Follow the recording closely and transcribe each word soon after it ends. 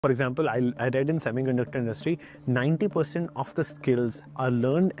For example, I read in semiconductor industry, 90% of the skills are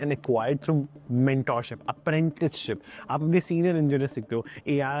learned and acquired through mentorship, apprenticeship. आप अपने senior engineer सीखते हो,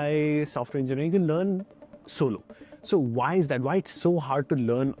 AI, software engineering, you can learn solo. So why is that? Why it's so hard to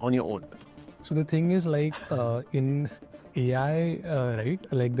learn on your own? So the thing is, like, in AI, right,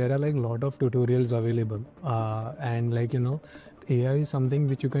 like there are like a lot of tutorials available, and like, AI is something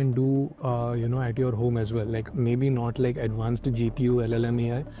which you can do, at your home as well. Like maybe not like advanced GPU LLM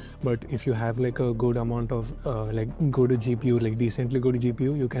AI, but if you have like a good amount of like good GPU, like decently good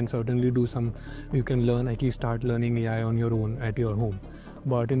GPU, you can certainly do you can learn, at least start learning AI on your own at your home.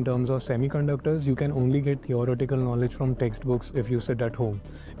 But in terms of semiconductors, you can only get theoretical knowledge from textbooks if you sit at home.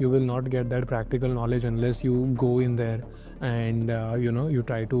 You will not get that practical knowledge unless you go in there and you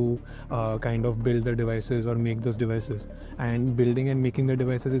try to kind of build the devices or make those devices. And building and making the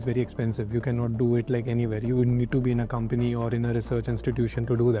devices is very expensive. You cannot do it like anywhere. You need to be in a company or in a research institution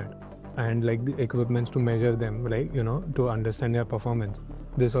to do that, and like the equipments to measure them, like to understand their performance.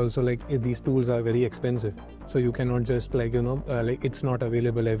 This also, like, these tools are very expensive, so you cannot just like like it's not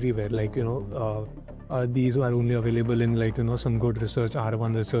available everywhere. Like these are only available in like some good research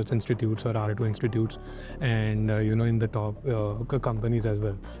R1 research institutes or R2 institutes, and in the top companies as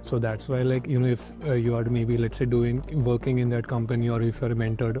well. So that's why, like, if you are maybe, let's say, working in that company, or if you're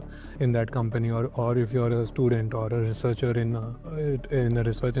mentored in that company, or if you're a student or a researcher in a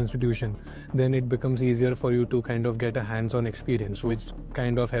research institution, then it becomes easier for you to kind of get a hands-on experience, which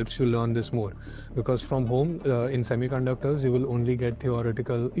kind of helps you learn this more. Because from home, in semiconductors, you will only get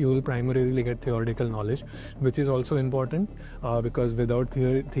you will primarily get theoretical knowledge, which is also important, because without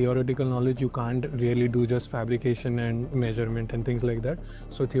theoretical knowledge, you can't really do just fabrication and measurement and things like that.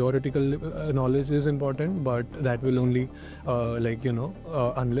 So theoretical knowledge is important, but that will only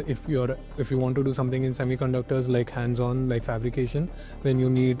if you want to do something in semiconductors, like hands-on, like fabrication, then you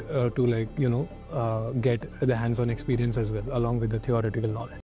need to get the hands-on experience as well, along with the theoretical knowledge.